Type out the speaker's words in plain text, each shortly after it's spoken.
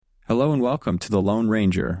Hello and welcome to The Lone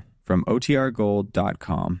Ranger from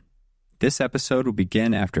OTRGold.com. This episode will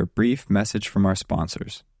begin after a brief message from our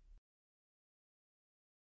sponsors.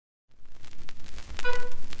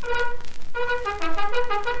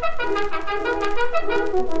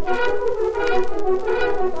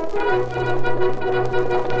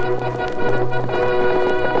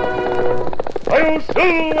 Hail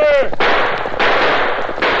Silver!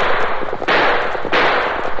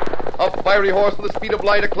 A fiery horse with the speed of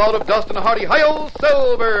light, a cloud of dust, and a hearty Hail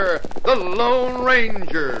Silver, the Lone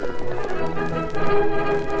Ranger.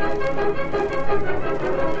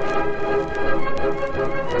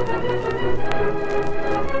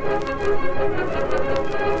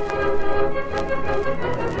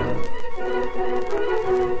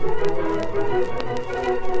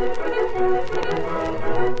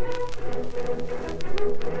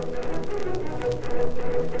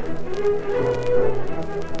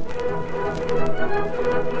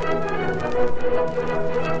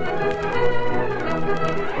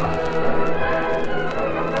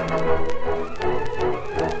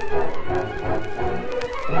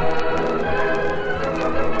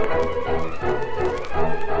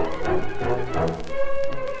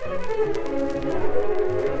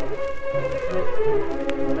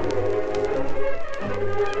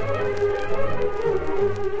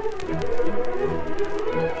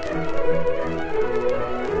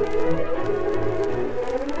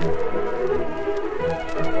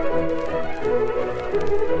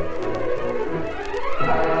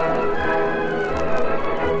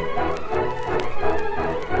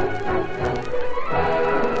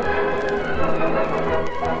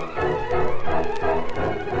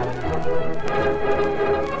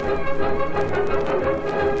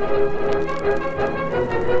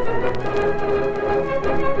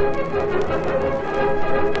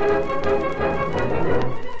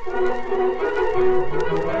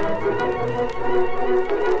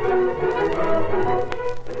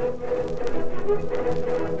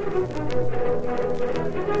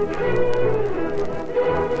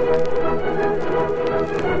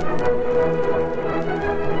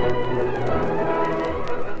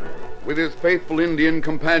 With his faithful Indian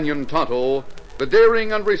companion Tonto, the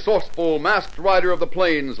daring and resourceful masked rider of the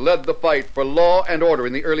plains led the fight for law and order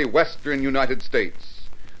in the early western United States.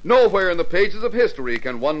 Nowhere in the pages of history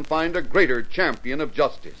can one find a greater champion of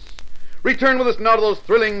justice. Return with us now to those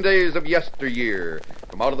thrilling days of yesteryear.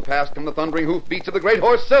 From out of the past come the thundering hoofbeats of the great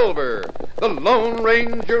horse Silver. The Lone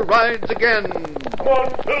Ranger rides again. Come on,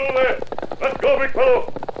 Silver! Let's go, big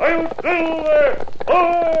fellow! Hail Silver!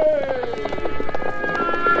 Hoy!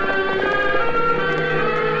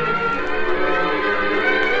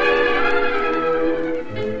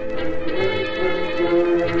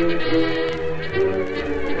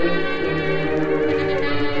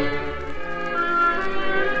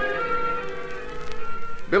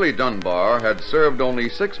 Billy Dunbar had served only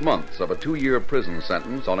 6 months of a 2-year prison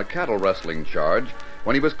sentence on a cattle rustling charge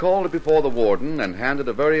when he was called before the warden and handed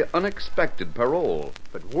a very unexpected parole.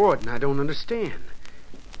 But, Warden, I don't understand.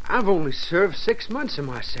 I've only served 6 months of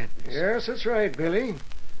my sentence. Yes, that's right, Billy.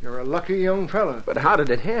 You're a lucky young fella. But how did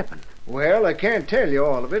it happen? Well, I can't tell you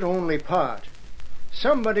all of it, only part.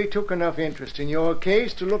 Somebody took enough interest in your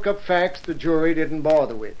case to look up facts the jury didn't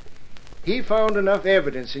bother with. He found enough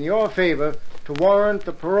evidence in your favor to warrant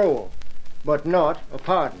the parole, but not a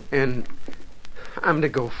pardon. And I'm to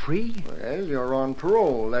go free? Well, you're on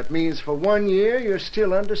parole. That means for 1 year you're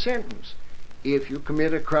still under sentence. If you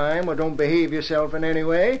commit a crime or don't behave yourself in any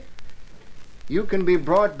way, you can be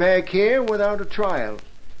brought back here without a trial.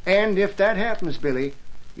 And if that happens, Billy,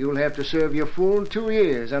 you'll have to serve your full 2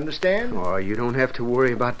 years, understand? Oh, you don't have to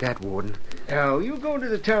worry about that, Warden. Now, you go to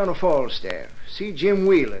the town of Falstaff. See Jim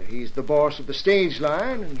Wheeler. He's the boss of the stage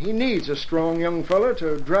line, and he needs a strong young fella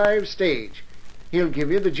to drive stage. He'll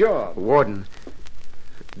give you the job. Warden,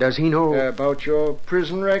 does he know... About your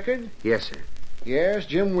prison record? Yes, sir. Yes,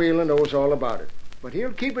 Jim Wheeler knows all about it. But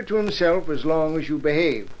he'll keep it to himself as long as you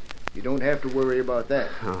behave. You don't have to worry about that.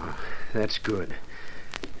 Oh, that's good.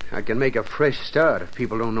 I can make a fresh start if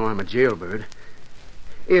people don't know I'm a jailbird.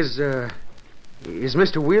 Is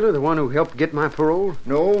Mr. Wheeler the one who helped get my parole?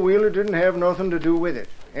 No, Wheeler didn't have nothing to do with it.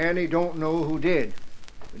 And he don't know who did.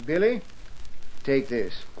 But Billy, take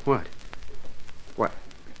this. What? What?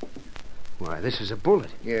 Why, this is a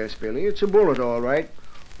bullet. Yes, Billy, it's a bullet, all right.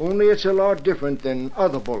 Only it's a lot different than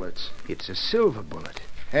other bullets. It's a silver bullet.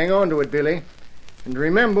 Hang on to it, Billy. And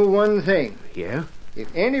remember one thing. Yeah? If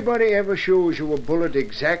anybody ever shows you a bullet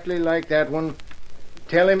exactly like that one,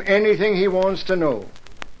 tell him anything he wants to know.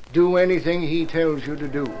 Do anything he tells you to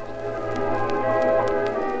do.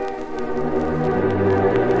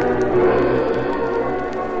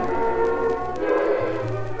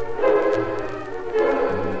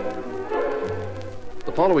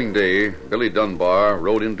 following day, Billy Dunbar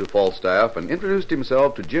rode into Falstaff and introduced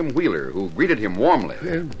himself to Jim Wheeler, who greeted him warmly.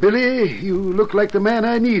 Billy, you look like the man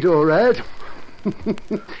I need, all right.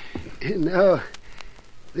 Now,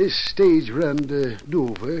 this stage round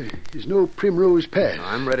Dover is no Primrose Pass.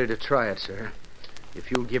 I'm ready to try it, sir,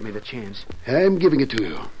 if you'll give me the chance. I'm giving it to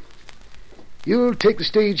you. You'll take the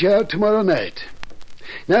stage out tomorrow night.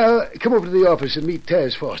 Now, come over to the office and meet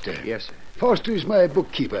Taz Foster. Yes, sir. Foster's my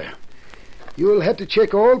bookkeeper. You'll have to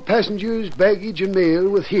check all passengers, baggage, and mail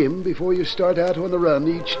with him before you start out on the run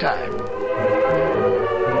each time.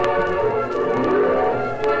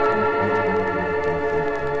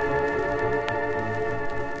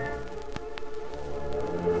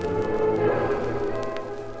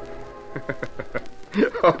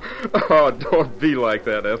 Oh, don't be like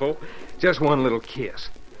that, Ethel. Just one little kiss.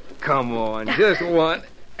 Come on, just one.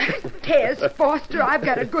 Taz Foster, I've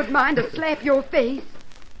got a good mind to slap your face.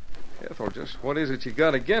 Ethel, just what is it you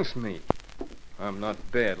got against me? I'm not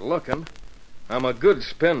bad looking. I'm a good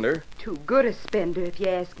spender. Too good a spender, if you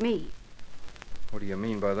ask me. What do you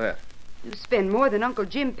mean by that? You spend more than Uncle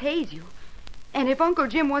Jim pays you. And if Uncle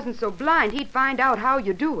Jim wasn't so blind, he'd find out how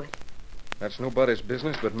you do it. That's nobody's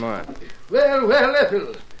business but mine. Well,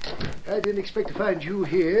 Ethel. I didn't expect to find you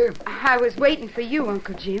here. I was waiting for you,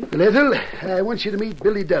 Uncle Jim. Well, Ethel, I want you to meet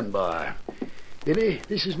Billy Dunbar. Billy,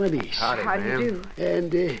 this is my niece. Howdy, How do you ma'am. do? And,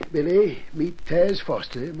 Billy, meet Taz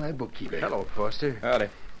Foster, my bookkeeper. Hello, Foster. Howdy.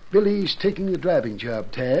 Billy's taking the driving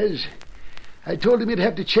job, Taz. I told him he'd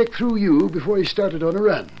have to check through you before he started on a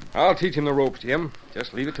run. I'll teach him the ropes, Jim.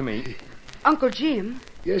 Just leave it to me. Uncle Jim,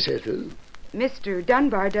 Yes, Ethel. Mr.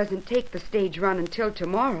 Dunbar doesn't take the stage run until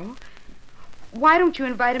tomorrow. Why don't you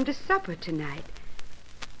invite him to supper tonight?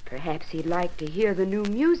 Perhaps he'd like to hear the new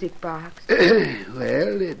music box.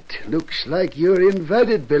 Well, it looks like you're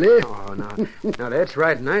invited, Billy. Oh, now that's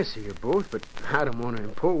right nice of you both, but I don't want to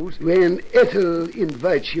impose. When Ethel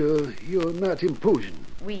invites you, you're not imposing.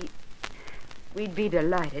 We'd be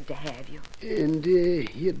delighted to have you. And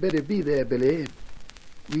you'd better be there, Billy.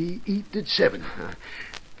 We eat at 7.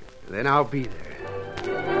 Then I'll be there.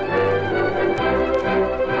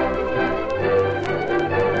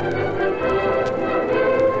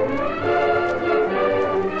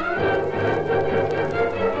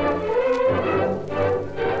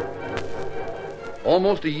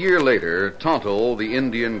 Almost a year later, Tonto, the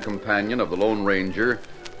Indian companion of the Lone Ranger,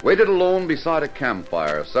 waited alone beside a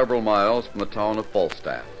campfire several miles from the town of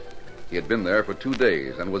Falstaff. He had been there for 2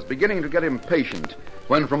 days and was beginning to get impatient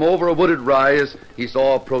when from over a wooded rise he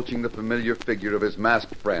saw approaching the familiar figure of his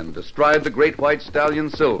masked friend astride the great white stallion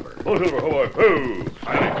Silver. Oh, Silver, oh, boy. Oh,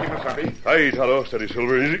 hi, Kimasabi. Hi, Tonto. Steady,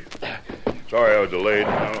 Silver, easy. Sorry I was delayed.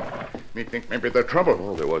 Me think maybe they're trouble.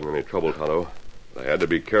 Well, there wasn't any trouble, Tonto. I had to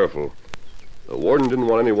be careful. The warden didn't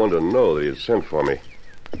want anyone to know that he had sent for me.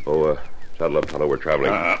 Oh, saddle up, Tonto. We're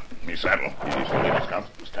traveling. Me saddle. Easy, steady, Scout.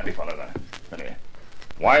 Steady, fellow there. Steady.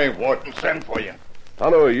 Why Warden send for you?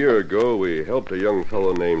 Tonto, a year ago, we helped a young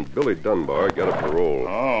fellow named Billy Dunbar get a parole.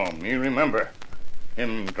 Oh, me remember.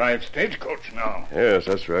 Him drive stagecoach now. Yes,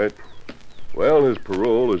 that's right. Well, his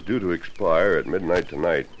parole is due to expire at midnight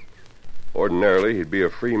tonight. Ordinarily, he'd be a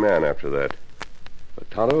free man after that. But,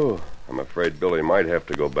 Tonto, I'm afraid Billy might have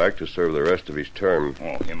to go back to serve the rest of his term.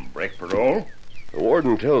 Oh, him break parole? The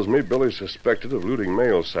warden tells me Billy's suspected of looting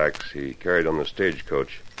mail sacks he carried on the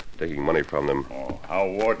stagecoach, taking money from them. Oh, how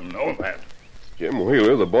Warden know that? Jim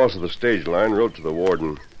Wheeler, the boss of the stage line, wrote to the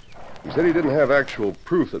warden. He said he didn't have actual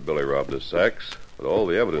proof that Billy robbed the sacks, but all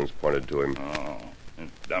the evidence pointed to him. Oh, is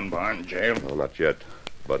Dunbar in jail? No, not yet,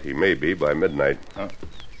 but he may be by midnight.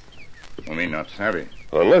 Well, me not savvy.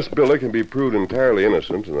 Unless Billy can be proved entirely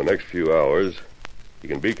innocent in the next few hours, he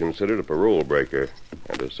can be considered a parole breaker,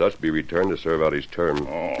 and as such be returned to serve out his term.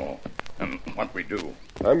 Oh, and what we do?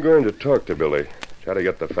 I'm going to talk to Billy, try to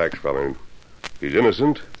get the facts from him. If he's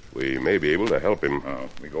innocent, we may be able to help him.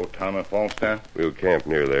 We go town of Falstaff? We'll camp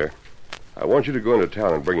near there. I want you to go into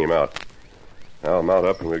town and bring him out. I'll mount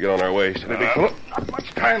up and we'll get on our way. Steady, big fellow. Not much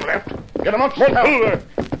time left. Get him up, Silver.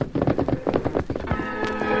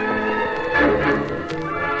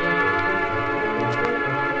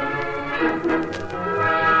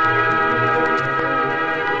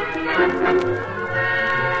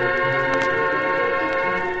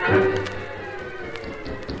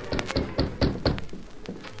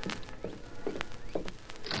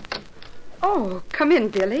 Oh, come in,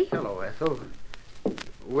 Billy. Hello, Ethel.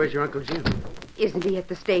 Where's your Uncle Jim? Isn't he at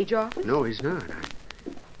the stage office? No, he's not.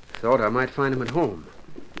 I thought I might find him at home.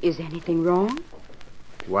 Is anything wrong?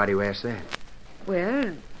 Why do you ask that?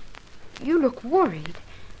 Well, you look worried.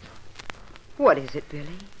 What is it,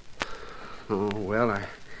 Billy? Oh, well,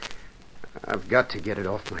 I've got to get it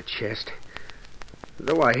off my chest.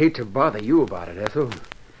 Though I hate to bother you about it, Ethel.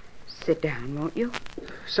 Sit down, won't you?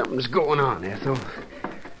 Something's going on, Ethel.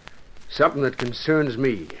 Something that concerns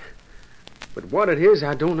me. But what it is,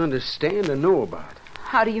 I don't understand or know about.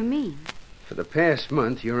 How do you mean? For the past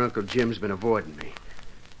month, your Uncle Jim's been avoiding me.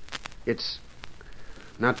 It's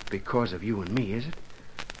not because of you and me, is it?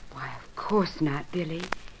 Why, of course not, Billy.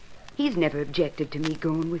 He's never objected to me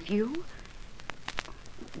going with you.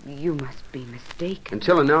 You must be mistaken.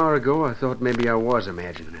 Until an hour ago, I thought maybe I was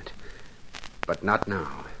imagining it. But not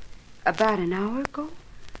now. About an hour ago?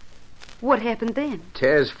 What happened then?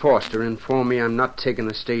 Taz Foster informed me I'm not taking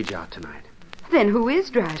the stage out tonight. Then who is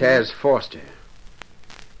driving? Taz Foster.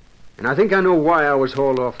 And I think I know why I was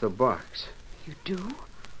hauled off the box. You do?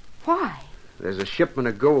 Why? There's a shipment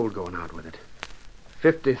of gold going out with it.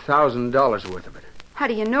 $50,000 worth of it. How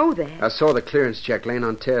do you know that? I saw the clearance check laying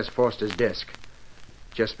on Taz Foster's desk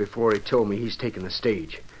just before he told me he's taking the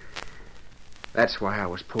stage. That's why I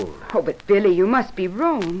was pulled. Oh, but Billy, you must be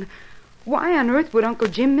wrong. Why on earth would Uncle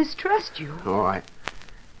Jim mistrust you? Oh, I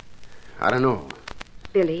don't know.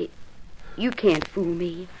 Billy, you can't fool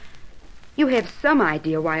me. You have some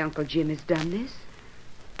idea why Uncle Jim has done this.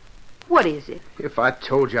 What is it? If I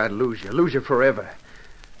told you, I'd lose you forever.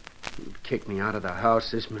 You'd kick me out of the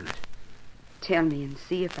house this minute. Tell me and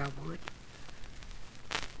see if I would.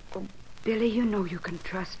 Oh, Billy, you know you can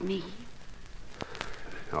trust me.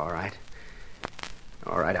 All right.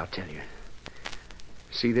 All right, I'll tell you.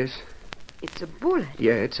 See this? It's a bullet.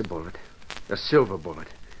 Yeah, it's a bullet. A silver bullet.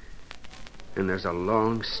 And there's a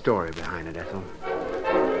long story behind it, Ethel.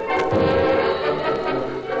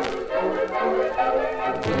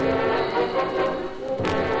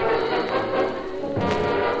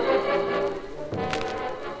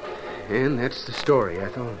 And that's the story,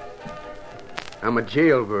 Ethel. I'm a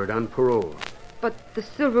jailbird on parole. But the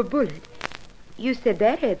silver bullet, you said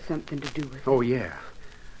that had something to do with it. Oh, yeah.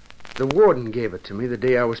 The warden gave it to me the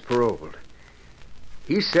day I was paroled.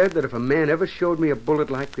 He said that if a man ever showed me a bullet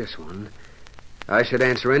like this one, I should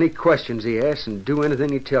answer any questions he asks and do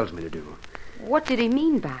anything he tells me to do. What did he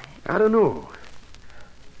mean by it? I don't know.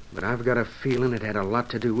 But I've got a feeling it had a lot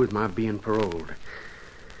to do with my being paroled.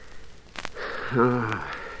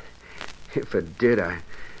 If it did, I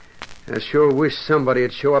sure wish somebody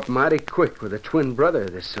would show up mighty quick with a twin brother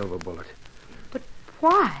of this silver bullet. But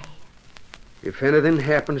why? If anything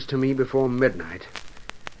happens to me before midnight,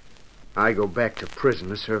 I go back to prison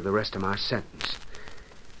to serve the rest of my sentence.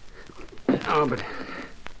 Oh, but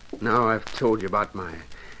now I've told you about my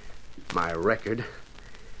record.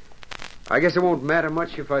 I guess it won't matter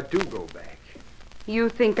much if I do go back. You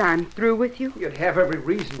think I'm through with you? You'd have every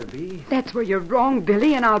reason to be. That's where you're wrong,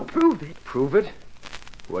 Billy, and I'll prove it. Prove it?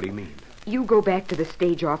 What do you mean? You go back to the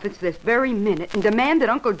stage office this very minute and demand that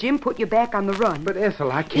Uncle Jim put you back on the run. But,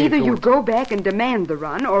 Ethel, I can't Either you go back and demand the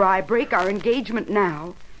run, or I break our engagement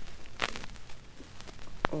now.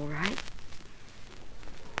 All right.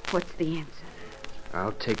 What's the answer?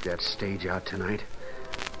 I'll take that stage out tonight,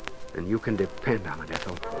 and you can depend on it,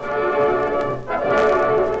 Ethel.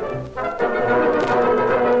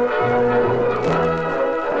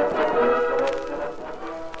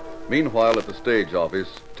 Meanwhile, at the stage office,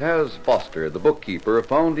 Taz Foster, the bookkeeper,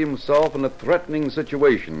 found himself in a threatening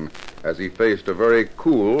situation as he faced a very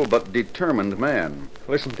cool but determined man.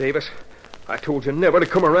 Listen, Davis, I told you never to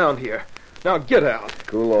come around here. Now get out.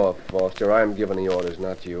 Cool off, Foster. I'm giving the orders,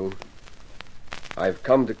 not you. I've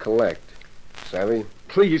come to collect. Savvy?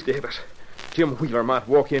 Please, Davis. Jim Wheeler might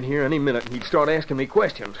walk in here any minute and he'd start asking me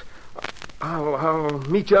questions. I'll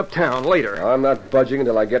meet you uptown later. I'm not budging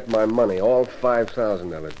until I get my money, all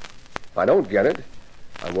 5,000 of it. If I don't get it,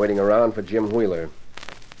 I'm waiting around for Jim Wheeler.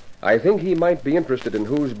 I think he might be interested in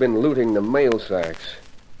who's been looting the mail sacks.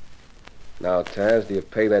 Now, Taz, do you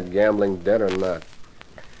pay that gambling debt or not?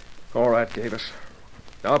 All right, Davis.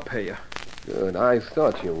 I'll pay you. Good. I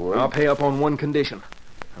thought you would. I'll pay up on one condition.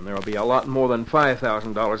 And there'll be a lot more than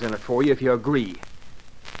 $5,000 in it for you if you agree.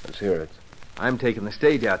 Let's hear it. I'm taking the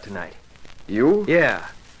stage out tonight. You? Yeah.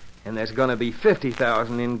 And there's going to be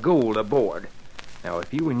 $50,000 in gold aboard. Now,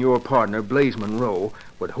 if you and your partner, Blaze Monroe,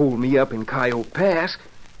 would hold me up in Coyote Pass,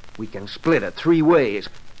 we can split it 3 ways.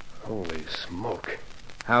 Holy smoke.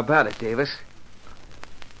 How about it, Davis?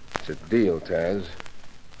 It's a deal, Taz.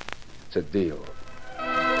 It's a deal.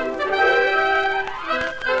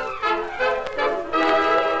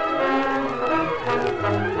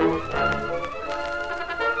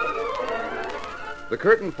 The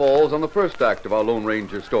curtain falls on the first act of our Lone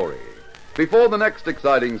Ranger story. Before the next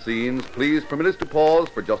exciting scenes, please permit us to pause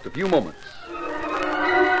for just a few moments.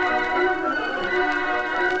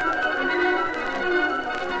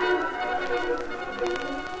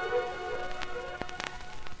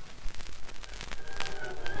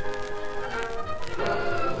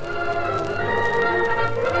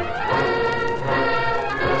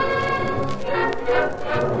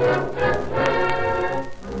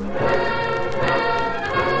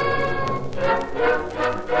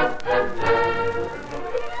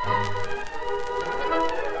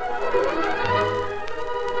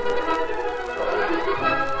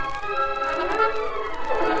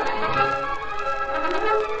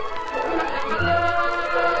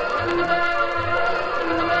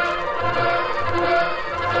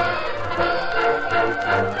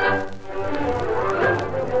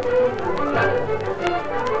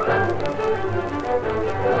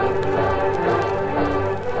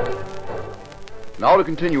 Now to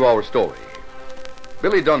continue our story.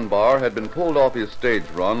 Billy Dunbar had been pulled off his stage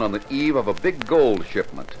run on the eve of a big gold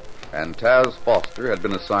shipment, and Taz Foster had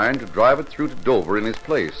been assigned to drive it through to Dover in his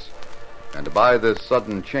place. And by this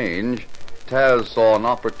sudden change, Taz saw an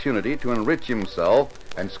opportunity to enrich himself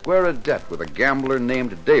and square a debt with a gambler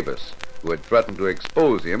named Davis, who had threatened to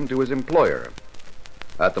expose him to his employer.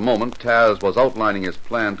 At the moment, Taz was outlining his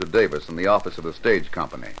plan to Davis in the office of the stage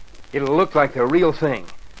company. It'll look like the real thing.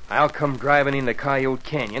 I'll come driving into Coyote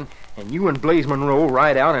Canyon, and you and Blaze Monroe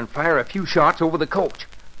ride out and fire a few shots over the coach.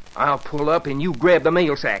 I'll pull up, and you grab the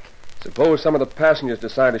mail sack. Suppose some of the passengers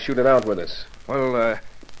decide to shoot it out with us. Well,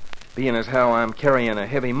 being as how I'm carrying a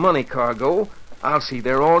heavy money cargo, I'll see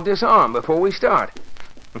they're all disarmed before we start.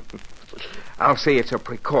 I'll say it's a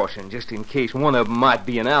precaution, just in case one of them might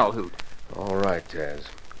be an owl hoot. All right, Taz.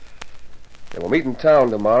 Then we'll meet in town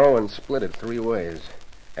tomorrow and split it 3 ways.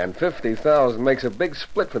 And 50,000 makes a big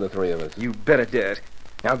split for the 3 of us. You bet it does.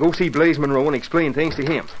 Now go see Blaze Monroe and explain things to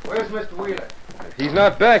him. Where's Mr. Wheeler? He's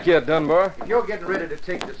not back yet, Dunbar. If you're getting ready to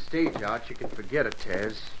take the stage out, you can forget it,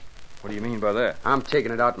 Taz. What do you mean by that? I'm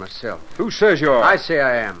taking it out myself. Who says you are? I say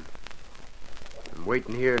I am. I'm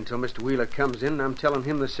waiting here until Mr. Wheeler comes in, and I'm telling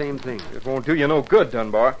him the same thing. It won't do you no good,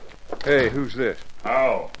 Dunbar. Hey, who's this?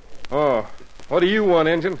 How? Oh, what do you want,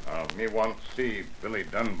 Injun? Me want to see Billy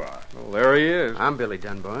Dunbar. Well, there he is. I'm Billy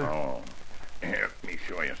Dunbar. Oh, here, let me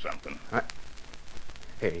show you something.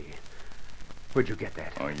 Hey, where'd you get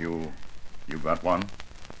that? Oh, you got one?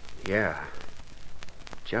 Yeah,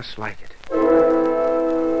 just like it.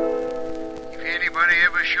 If anybody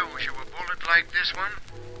ever shows you a bullet like this one,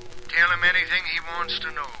 tell him anything he wants to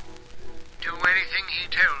know. Do anything he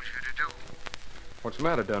tells you to do. What's the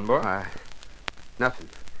matter, Dunbar? Nothing.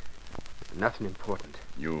 Nothing important.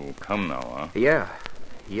 You come now, huh? Yeah,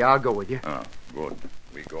 I'll go with you. Oh, good.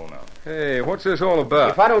 We go now. Hey, what's this all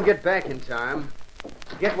about? If I don't get back in time,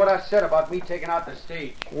 forget what I said about me taking out the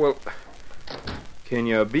stage. Well, can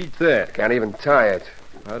you beat that? Can't even tie it.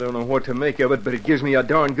 I don't know what to make of it, but it gives me a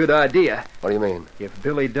darn good idea. What do you mean? If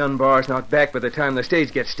Billy Dunbar's not back by the time the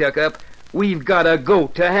stage gets stuck up, we've got a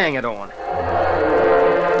goat to hang it on.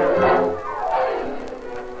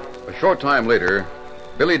 A short time later,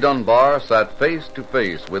 Billy Dunbar sat face to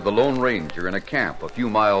face with the Lone Ranger in a camp a few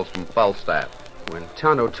miles from Falstaff. When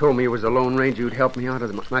Tonto told me it was the Lone Ranger who'd help me out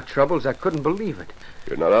of my troubles, I couldn't believe it.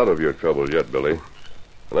 You're not out of your troubles yet, Billy.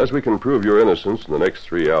 Unless we can prove your innocence in the next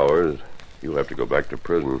 3 hours, you'll have to go back to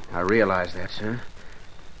prison. I realize that, sir.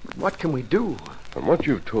 But what can we do? From what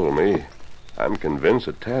you've told me, I'm convinced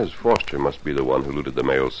that Taz Foster must be the one who looted the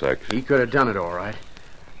mail sacks. He could have done it all right.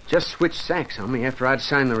 Just switched sacks on me after I'd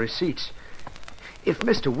signed the receipts. If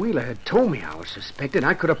Mr. Wheeler had told me I was suspected,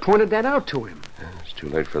 I could have pointed that out to him. It's too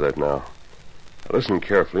late for that now. Now listen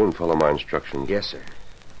carefully and follow my instructions. Yes, sir.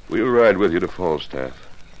 We'll ride with you to Falstaff.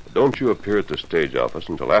 Don't you appear at the stage office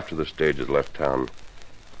until after the stage has left town.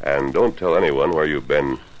 And don't tell anyone where you've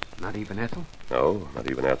been. Not even Ethel? No, not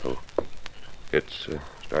even Ethel. It's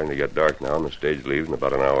starting to get dark now, and the stage leaves in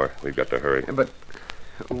about an hour. We've got to hurry. But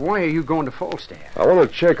why are you going to Falstaff? I want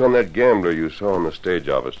to check on that gambler you saw in the stage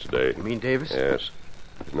office today. You mean Davis? Yes.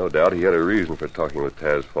 There's no doubt he had a reason for talking with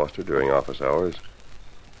Taz Foster during office hours.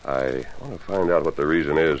 I want to find out what the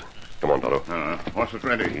reason is. Come on, Toto. Horse is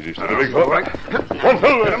ready. Easy, steady, big fella.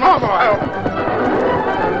 Come on, boy.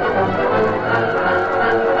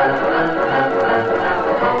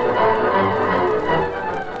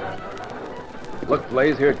 Look,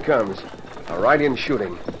 Blaze, here it comes. A ride-in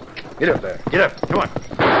shooting. Get up there. Get up. Come on.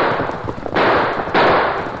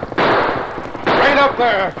 Right up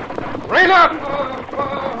there. Right up.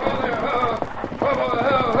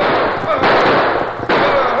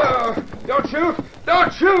 Don't shoot!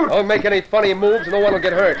 Don't shoot! Don't make any funny moves, no one will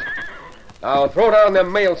get hurt. Now, throw down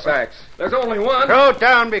them mail sacks. There's only one. Throw it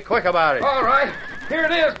down, be quick about it. All right. Here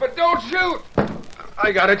it is, but don't shoot.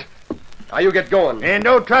 I got it. Now, you get going. And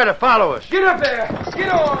don't try to follow us. Get up there. Get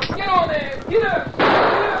on. Get on there. Get up.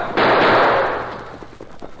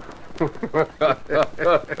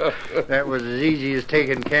 That was as easy as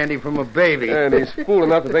taking candy from a baby. And he's fool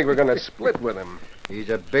enough to think we're going to split with him. He's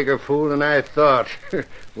a bigger fool than I thought.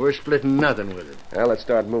 We're splitting nothing with him. Well, let's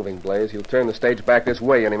start moving, Blaze. He'll turn the stage back this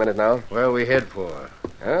way any minute now. Where we head for?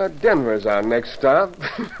 Denver's our next stop.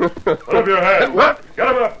 Put up your hand. What? Get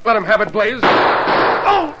him up. Let him have it, Blaze.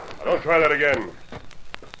 Oh! Now, don't try that again.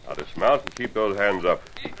 Now, dismount and keep those hands up.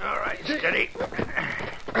 All right, steady.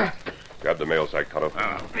 Grab the mail sack, Toto.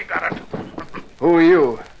 We got it. Who are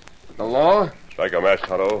you? The law? Strike a match,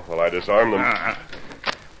 Toto, while I disarm them.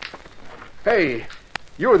 Hey,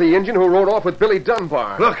 you're the Indian who rode off with Billy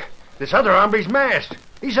Dunbar. Look, this other hombre's masked.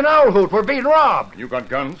 He's an owl hoot. We're being robbed. You got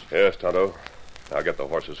guns? Yes, Tonto. I'll get the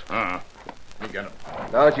horses. You get 'em.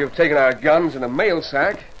 Now that you've taken our guns and a mail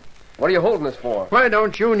sack, what are you holding us for? Why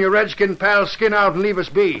don't you and your redskin pals skin out and leave us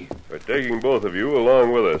be? We're taking both of you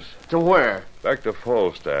along with us. To where? Back to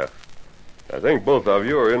Falstaff. I think both of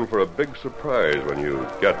you are in for a big surprise when you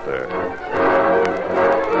get there.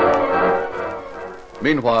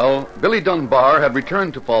 Meanwhile, Billy Dunbar had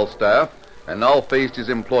returned to Falstaff and now faced his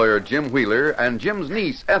employer, Jim Wheeler, and Jim's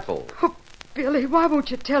niece, Ethel. Oh, Billy, why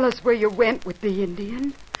won't you tell us where you went with the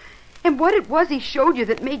Indian? And what it was he showed you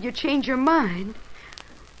that made you change your mind?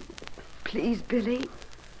 Please, Billy,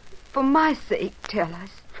 for my sake, tell us.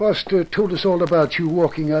 Foster told us all about you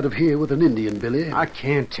walking out of here with an Indian, Billy. I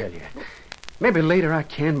can't tell you. Maybe later I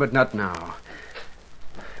can, but not now.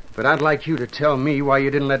 But I'd like you to tell me why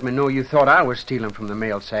you didn't let me know you thought I was stealing from the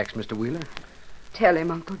mail sacks, Mr. Wheeler. Tell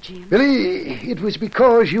him, Uncle Jim. Billy, it was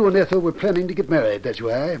because you and Ethel were planning to get married, that's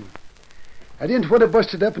why. I didn't want to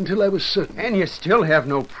bust it up until I was certain. And you still have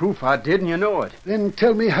no proof I did, and you know it. Then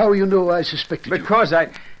tell me how you know I suspected Because I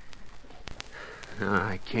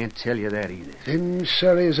can't tell you that either. Then,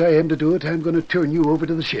 sorry as I am to do it, I'm going to turn you over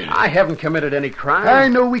to the sheriff. I haven't committed any crime. I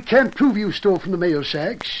know we can't prove you stole from the mail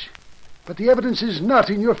sacks, but the evidence is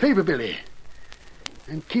not in your favor, Billy.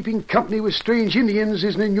 And keeping company with strange Indians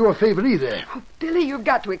isn't in your favor either. Oh, Billy, you've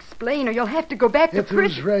got to explain or you'll have to go back to Ethel's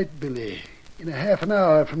prison. right, Billy. In a half an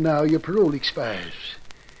hour from now, your parole expires.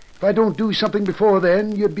 If I don't do something before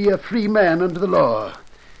then, you'd be a free man under the law.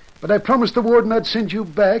 But I promised the warden I'd send you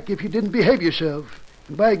back if you didn't behave yourself.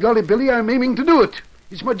 And by golly, Billy, I'm aiming to do it.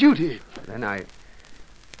 It's my duty. Then I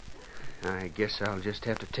guess I'll just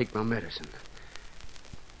have to take my medicine.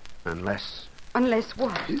 Unless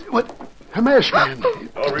what? What? A masked man.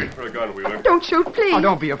 I'll reach for a gun, Wheeler. Don't shoot, please. Oh,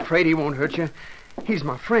 don't be afraid. He won't hurt you. He's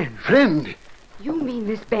my friend. Friend? You mean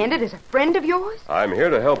this bandit is a friend of yours? I'm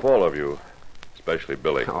here to help all of you, especially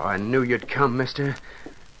Billy. Oh, I knew you'd come, mister.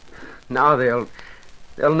 Now they'll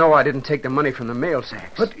know I didn't take the money from the mail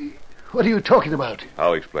sacks. What are you talking about?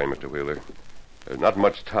 I'll explain, Mr. Wheeler. There's not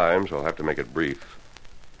much time, so I'll have to make it brief.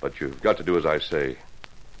 But you've got to do as I say.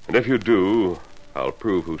 And if you do, I'll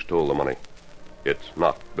prove who stole the money. It's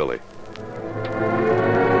not Billy.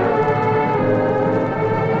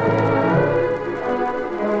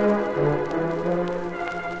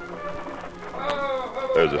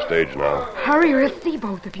 There's the stage now. Hurry or he'll see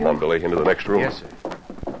both of you. Come on, Billy, into the next room. Yes, sir.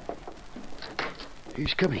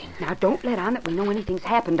 He's coming. Now, don't let on that we know anything's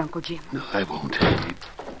happened, Uncle Jim. No, I won't.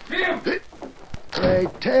 Jim! Why,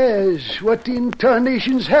 Taz, what in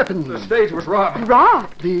tarnation's happened? The stage was robbed.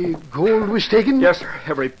 Robbed? The gold was taken? Yes, sir.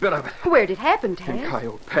 Every bit of it. Where'd it happen, In Ted?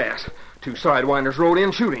 Coyote Pass. 2 sidewinders rode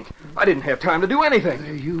in shooting. I didn't have time to do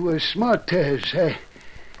anything. You were smart, Taz.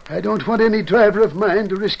 I don't want any driver of mine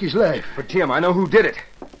to risk his life. But, Jim, I know who did it.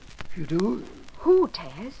 You do? Who,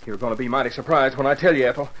 Taz? You're going to be mighty surprised when I tell you,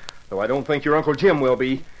 Ethel. Though I don't think your Uncle Jim will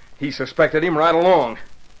be. He suspected him right along.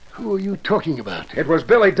 Who are you talking about? It was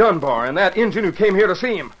Billy Dunbar and that Injun who came here to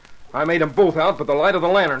see him. I made them both out but the light of the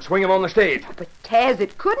lantern swinging on the stage. But, Taz,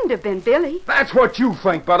 it couldn't have been Billy. That's what you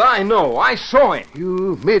think, but I know. I saw him.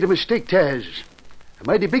 You made a mistake, Taz. A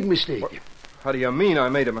mighty big mistake. What? How do you mean I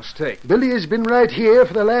made a mistake? Billy has been right here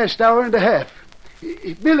for the last hour and a half.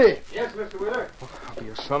 Billy! Yes, Mr. Wheeler? Oh,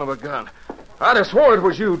 you son of a gun. I'd have swore it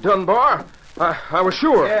was you, Dunbar. I was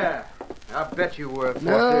sure. Yeah, I bet you were.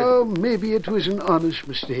 No, maybe it was an honest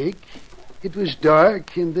mistake. It was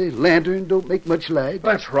dark, and the lantern don't make much light.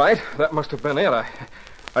 That's right. That must have been it.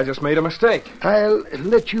 I just made a mistake. I'll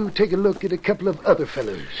let you take a look at a couple of other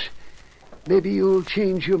fellows. Maybe you'll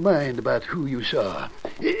change your mind about who you saw.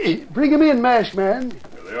 Bring him in, masked man.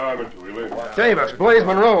 Here they are, Mr. Wheeler. Davis, Blaze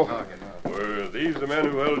Monroe. Were these the men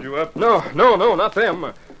who held you up? No, not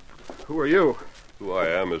them. Who are you? Who I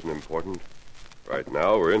am isn't important. Right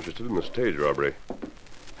now, we're interested in the stage robbery.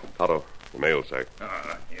 Tonto, the mail sack.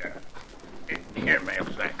 Yeah. Here, mail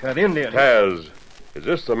sack. That Indian. Taz, is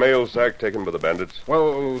this the mail sack taken by the bandits?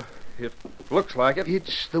 Well, it looks like it.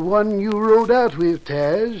 It's the one you rode out with,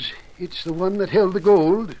 Taz. It's the one that held the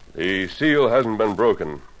gold. The seal hasn't been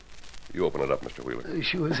broken. You open it up, Mr. Wheeler.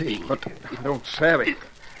 Sure thing. But I don't savvy.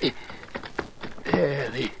 There,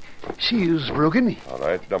 the seal's broken. All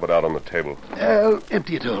right, dump it out on the table. I'll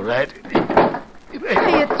empty it all right.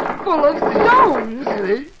 Hey, it's full of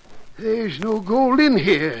stones. There's no gold in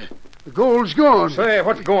here. The gold's gone. Say,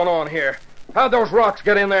 what's going on here? How'd those rocks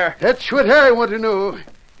get in there? That's what I want to know.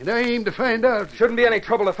 And I aim to find out. Shouldn't be any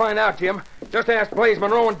trouble to find out, Jim. Just ask Blaze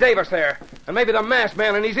Monroe and Davis there. And maybe the masked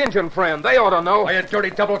man and his Injun friend. They ought to know. You dirty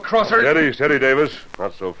double-crosser. Steady, Davis.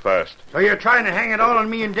 Not so fast. So you're trying to hang it all on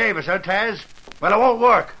me and Davis, huh, Taz? Well, it won't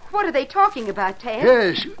work. What are they talking about, Taz?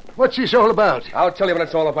 Yes. What's this all about? I'll tell you what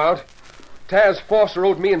it's all about. Taz Foster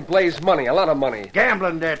owed me and Blaze money, a lot of money.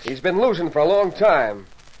 Gambling debts. He's been losing for a long time.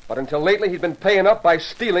 But until lately, he'd been paying up by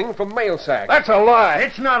stealing from mail sacks. That's a lie.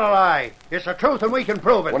 It's not a lie. It's the truth, and we can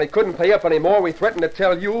prove it. When he couldn't pay up anymore, we threatened to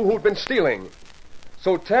tell you who'd been stealing.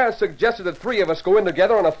 So Taz suggested that three of us go in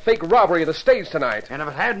together on a fake robbery of the stage tonight. And if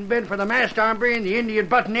it hadn't been for the masked hombre and the Indian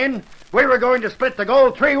button in, we were going to split the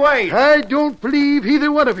gold 3 ways. I don't believe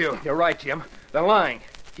either one of you. You're right, Jim. They're lying.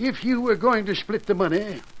 If you were going to split the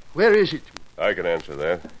money, where is it? I can answer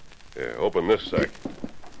that. Here, open this sack.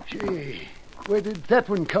 Gee, where did that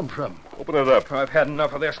one come from? Open it up. I've had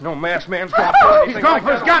enough of this. No masked man's going to do anything. He's going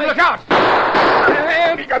for his gun. Look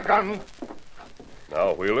out! He got gun.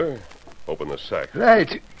 Now, Wheeler, open the sack.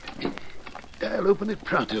 Right. I'll open it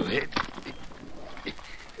pronto.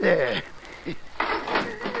 There.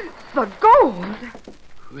 The gold.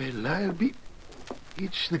 Well, I'll be...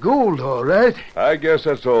 It's the gold, all right. I guess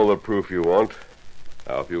that's all the proof you want.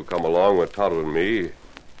 Now, if you'll come along with Tonto and me,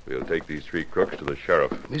 we'll take these 3 crooks to the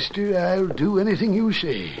sheriff. Mister, I'll do anything you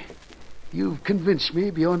say. You've convinced me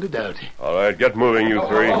beyond a doubt. All right, get moving, you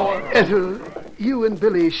 3. Ethel, you and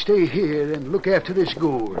Billy stay here and look after this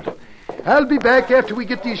gold. I'll be back after we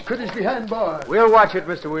get these critters behind bars. We'll watch it,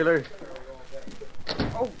 Mr. Wheeler.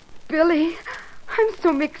 Oh, Billy, I'm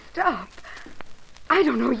so mixed up. I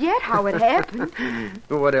don't know yet how it happened.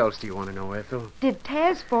 What else do you want to know, Ethel? Did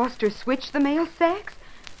Taz Foster switch the mail sacks?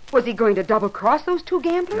 Was he going to double-cross those 2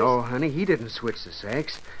 gamblers? No, honey, he didn't switch the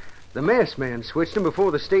sacks. The masked man switched them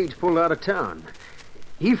before the stage pulled out of town.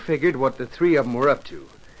 He figured what the 3 of them were up to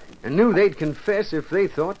and knew they'd confess if they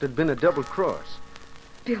thought there'd been a double cross.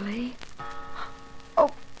 Billy.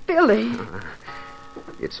 Oh, Billy.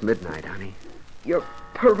 It's midnight, honey. Your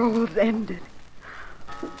parole's ended.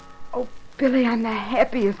 Oh, Billy, I'm the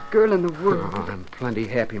happiest girl in the world. Oh, I'm plenty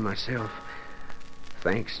happy myself.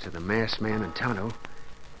 Thanks to the masked man and Tonto.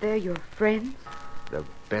 They're your friends? The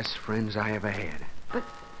best friends I ever had.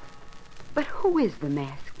 But who is the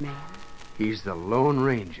masked man? He's the Lone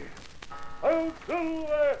Ranger.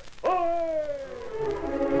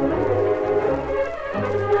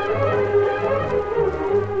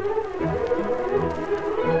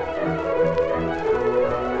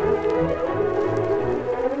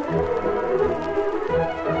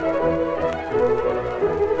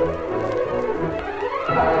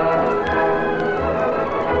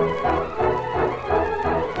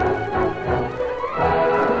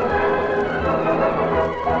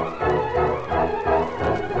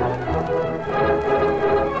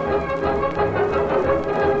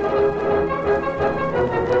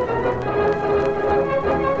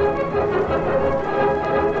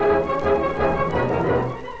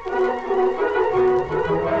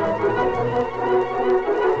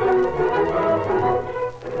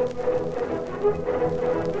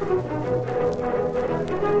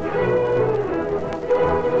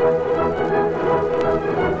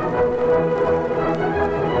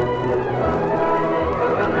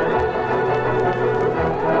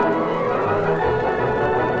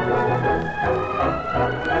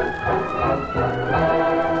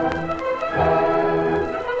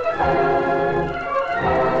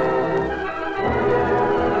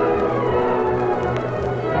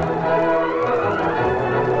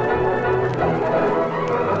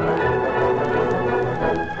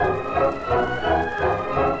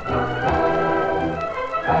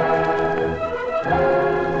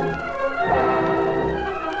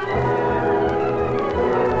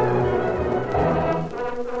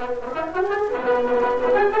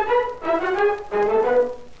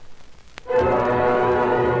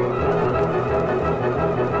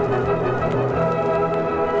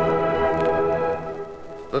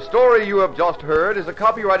 The story you have just heard is a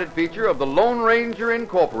copyrighted feature of the Lone Ranger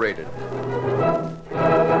Incorporated.